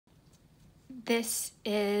This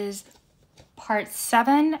is part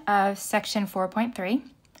 7 of section 4.3.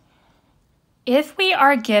 If we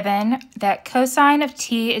are given that cosine of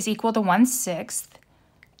t is equal to 1/6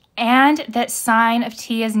 and that sine of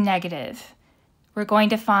t is negative, we're going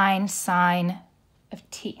to find sine of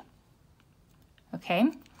t.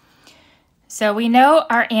 Okay, so we know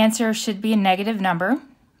our answer should be a negative number,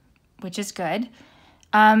 which is good.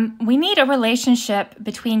 We need a relationship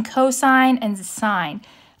between cosine and sine.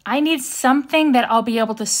 I need something that I'll be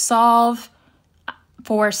able to solve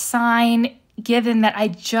for sine given that I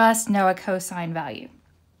just know a cosine value.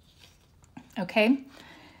 Okay,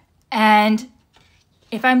 and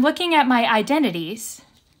if I'm looking at my identities,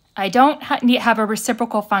 I don't have a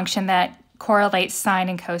reciprocal function that correlates sine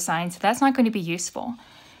and cosine, so that's not going to be useful.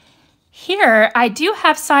 Here, I do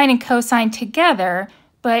have sine and cosine together,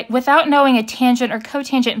 but without knowing a tangent or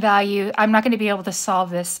cotangent value, I'm not going to be able to solve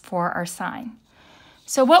this for our sine.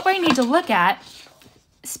 So what we need to look at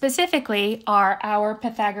specifically are our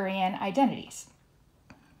Pythagorean identities.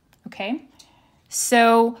 Okay,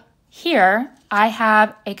 so here I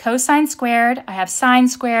have a cosine squared, I have sine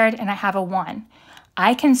squared, and I have a 1.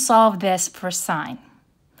 I can solve this for sine.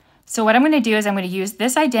 So what I'm going to do is I'm going to use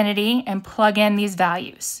this identity and plug in these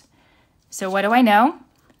values. So what do I know?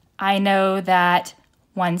 I know that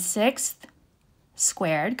 1/6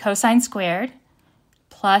 squared, cosine squared,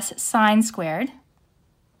 plus sine squared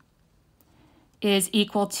is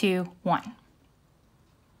equal to 1.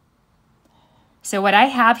 So what I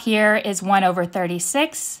have here is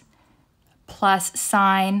 1/36 plus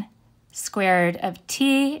sine squared of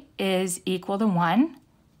t is equal to 1.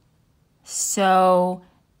 So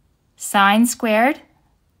sine squared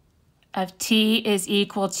of t is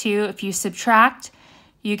equal to, if you subtract,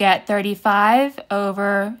 you get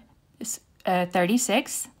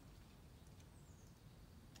 35/36.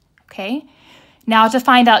 Okay, now to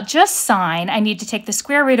find out just sine, I need to take the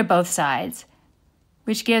square root of both sides,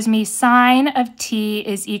 which gives me sine of t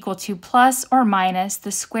is equal to plus or minus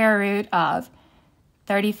the square root of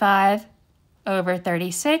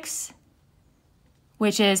 35/36,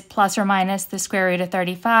 which is plus or minus the square root of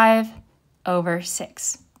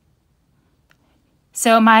 35/6.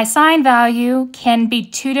 So my sine value can be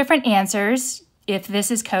two different answers if this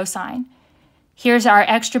is cosine. Here's our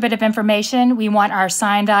extra bit of information. We want our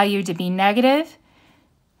sine value to be negative.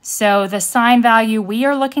 So the sine value we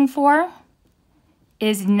are looking for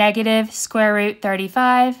is negative square root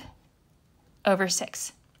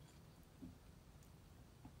 35/6.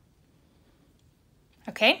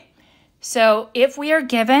 Okay, so if we are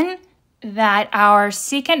given that our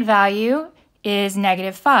secant value is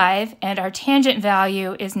 -5 and our tangent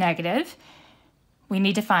value is negative, we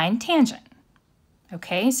need to find tangent.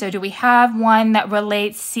 Okay, so do we have one that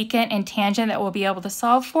relates secant and tangent that we'll be able to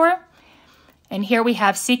solve for? And here we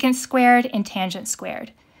have secant squared and tangent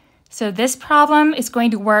squared. So this problem is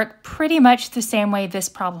going to work pretty much the same way this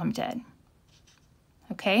problem did.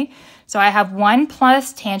 Okay, so I have 1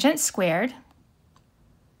 plus tangent squared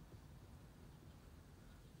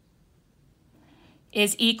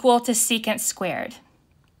is equal to secant squared.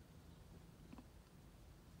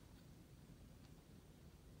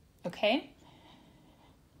 Okay,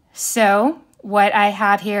 so what I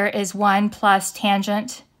have here is 1 plus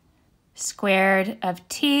tangent squared of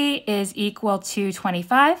t is equal to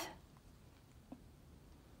 25.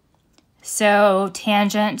 So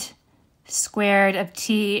tangent squared of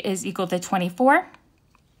t is equal to 24.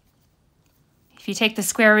 If you take the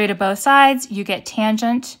square root of both sides, you get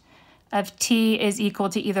tangent of t is equal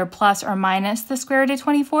to either plus or minus the square root of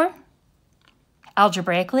 24,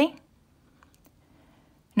 algebraically.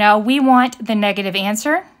 Now we want the negative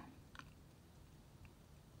answer.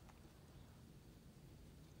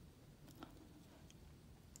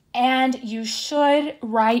 And you should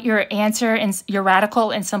write your answer in your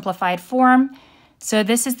radical in simplified form. So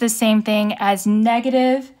this is the same thing as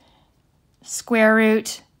negative square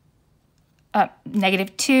root,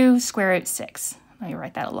 -2 square root 6. Let me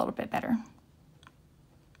write that a little bit better.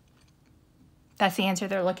 That's the answer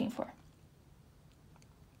they're looking for.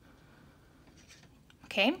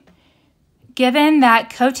 Okay, given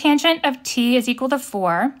that cotangent of t is equal to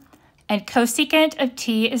 4 and cosecant of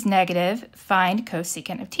t is negative, find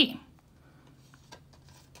cosecant of t.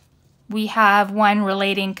 We have one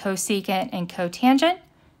relating cosecant and cotangent,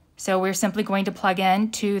 so we're simply going to plug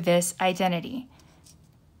in to this identity.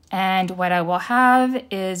 And what I will have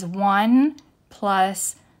is 1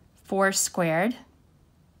 plus 4 squared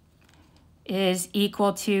is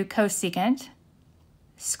equal to cosecant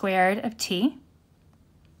squared of t.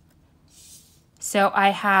 So I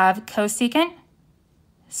have cosecant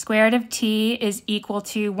squared of t is equal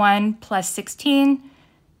to 1 plus 16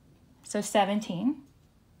 so 17.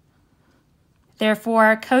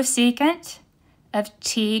 Therefore, cosecant of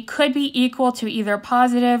t could be equal to either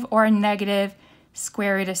positive or negative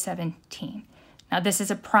square root of 17. Now this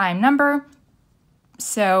is a prime number,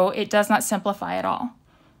 so it does not simplify at all.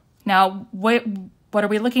 Now, what are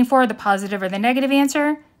we looking for, the positive or the negative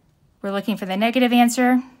answer? We're looking for the negative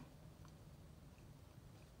answer.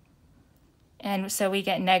 And so we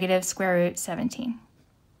get negative square root 17.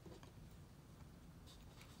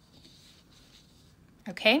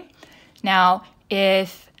 Okay, now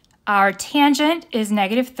if our tangent is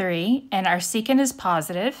negative 3 and our secant is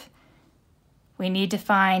positive, we need to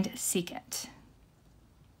find secant.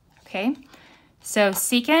 Okay, so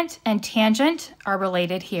secant and tangent are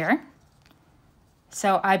related here.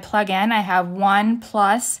 So I plug in, I have 1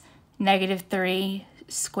 plus negative 3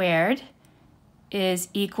 squared is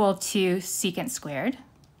equal to secant squared.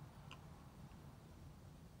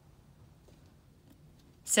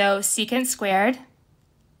 So secant squared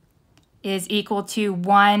is equal to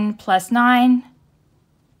 1 plus 9,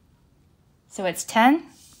 so it's 10,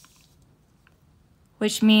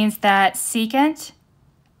 which means that secant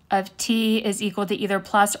of t is equal to either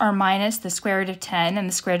plus or minus the square root of 10, and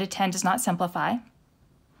the square root of 10 does not simplify.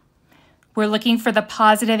 We're looking for the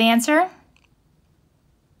positive answer,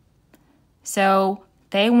 so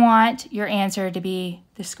they want your answer to be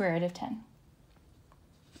the square root of 10.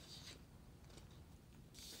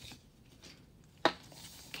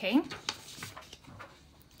 Okay.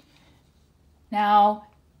 Now,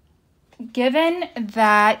 given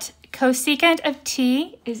that cosecant of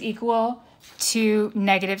t is equal to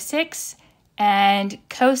negative 6 and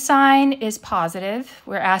cosine is positive,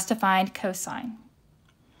 we're asked to find cosine.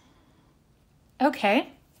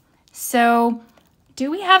 Okay, so do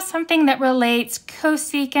we have something that relates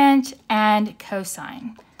cosecant and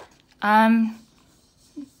cosine?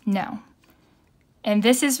 No. And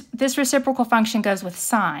this reciprocal function goes with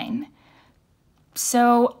sine.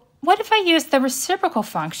 So what if I use the reciprocal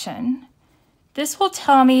function? This will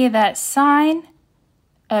tell me that sine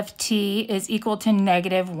of t is equal to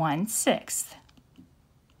negative 1/6,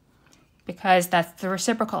 because that's the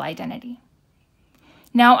reciprocal identity.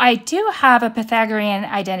 Now I do have a Pythagorean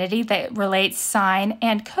identity that relates sine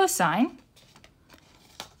and cosine.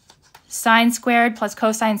 Sine squared plus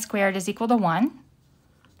cosine squared is equal to 1.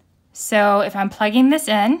 So if I'm plugging this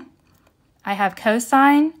in, I have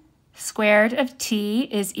cosine squared of t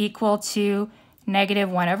is equal to negative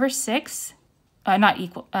 1/6.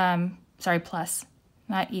 Plus.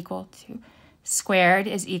 Not equal to. Squared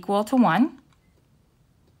is equal to 1.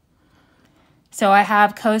 So I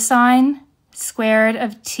have cosine squared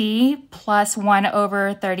of t plus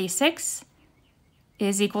 1/36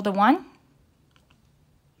 is equal to 1.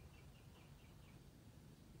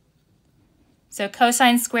 So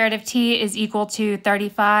cosine squared of t is equal to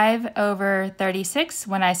 35/36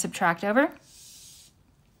 when I subtract over.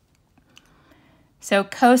 So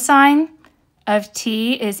cosine of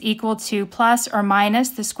t is equal to plus or minus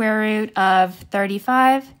the square root of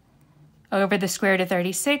 35 over the square root of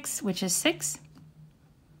 36, which is 6.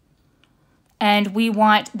 And we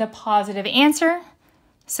want the positive answer.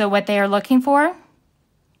 So what they are looking for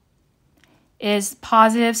is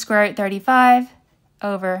positive square root 35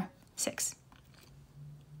 over 6.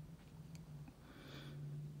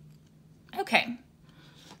 Okay.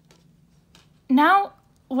 Now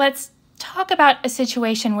let's talk about a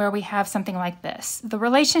situation where we have something like this. The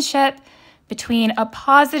relationship between a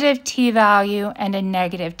positive t value and a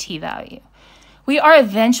negative t value. We are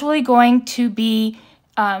eventually going to be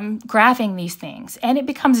graphing these things, and it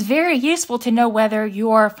becomes very useful to know whether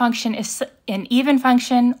your function is an even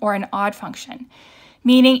function or an odd function.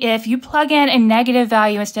 Meaning if you plug in a negative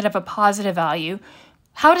value instead of a positive value,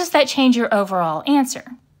 how does that change your overall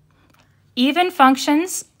answer? Even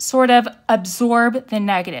functions sort of absorb the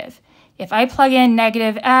negative. If I plug in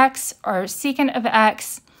negative x or secant of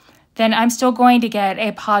x, then I'm still going to get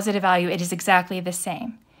a positive value. It is exactly the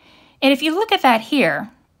same. And if you look at that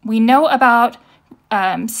here, we know about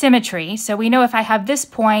symmetry. So we know if I have this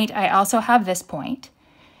point, I also have this point.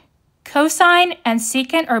 Cosine and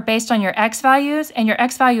secant are based on your x values, and your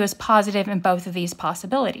x value is positive in both of these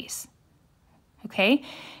possibilities. Okay?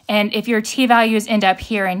 And if your t values end up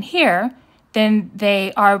here and here, then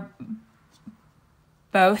they are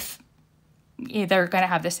both either going to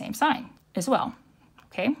have the same sign as well.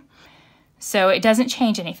 Okay? So it doesn't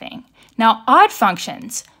change anything. Now, odd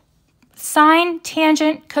functions, sine,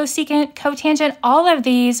 tangent, cosecant, cotangent, all of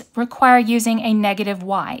these require using a negative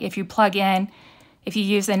y if you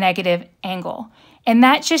use a negative angle. And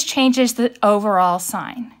that just changes the overall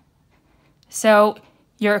sign. So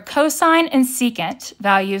your cosine and secant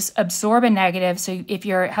values absorb a negative. So if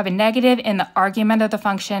you have a negative in the argument of the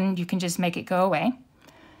function, you can just make it go away.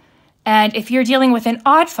 And if you're dealing with an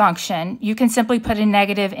odd function, you can simply put a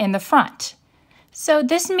negative in the front. So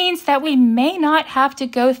this means that we may not have to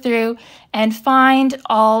go through and find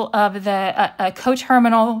all of the a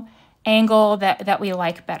coterminal angle that we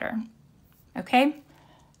like better. Okay,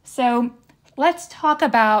 so let's talk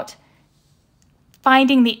about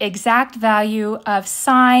finding the exact value of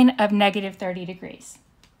sine of negative 30 degrees.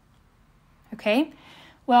 Okay,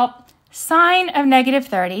 well, sine of negative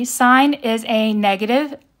 30, sine is a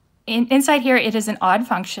negative. Inside here, it is an odd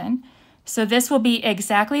function. So this will be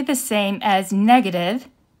exactly the same as negative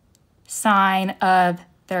sine of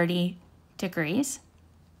 30 degrees.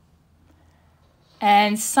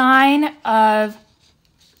 And sine of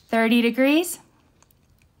 30 degrees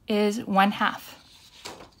is 1/2.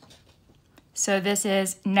 So this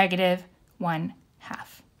is negative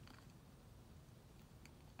 1/2.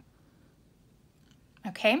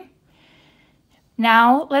 Okay.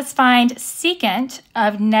 Now let's find secant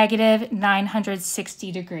of negative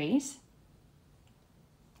 960 degrees.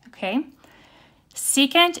 Okay.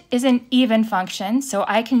 Secant is an even function, so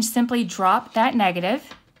I can simply drop that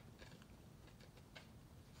negative.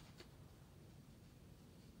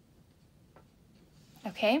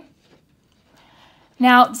 Okay.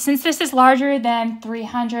 Now, since this is larger than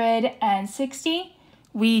 360,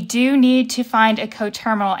 we do need to find a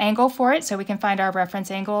coterminal angle for it, so we can find our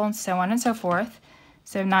reference angle and so on and so forth.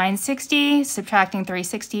 So 960, subtracting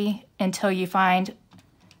 360 until you find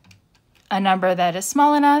a number that is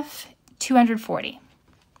small enough, 240.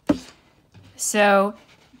 So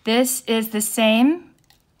this is the same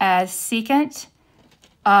as secant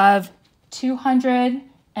of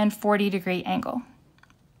 240 degree angle.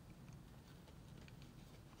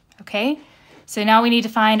 Okay, so now we need to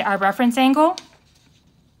find our reference angle.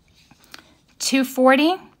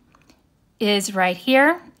 240 is right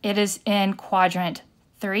here. It is in quadrant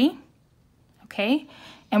 3. Okay,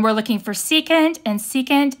 and we're looking for secant, and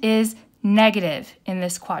secant is negative in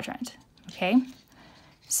this quadrant. Okay,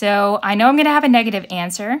 so I know I'm going to have a negative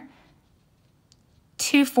answer.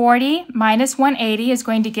 240 minus 180 is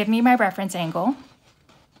going to give me my reference angle.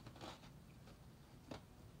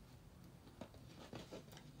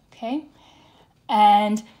 Okay,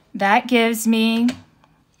 and that gives me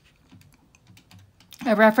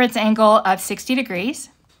a reference angle of 60 degrees.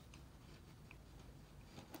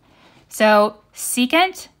 So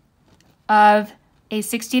secant of a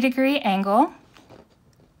 60-degree angle,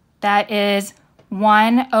 that is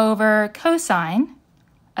 1 over cosine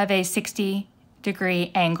of a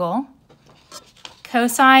 60-degree angle.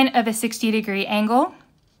 Cosine of a 60-degree angle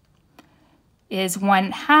is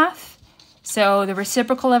 1/2. So the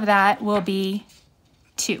reciprocal of that will be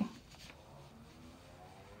 2.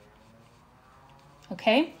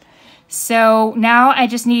 Okay, so now I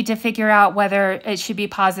just need to figure out whether it should be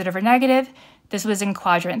positive or negative. This was in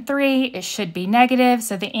quadrant 3, it should be negative,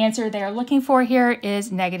 so the answer they're looking for here is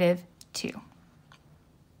negative 2.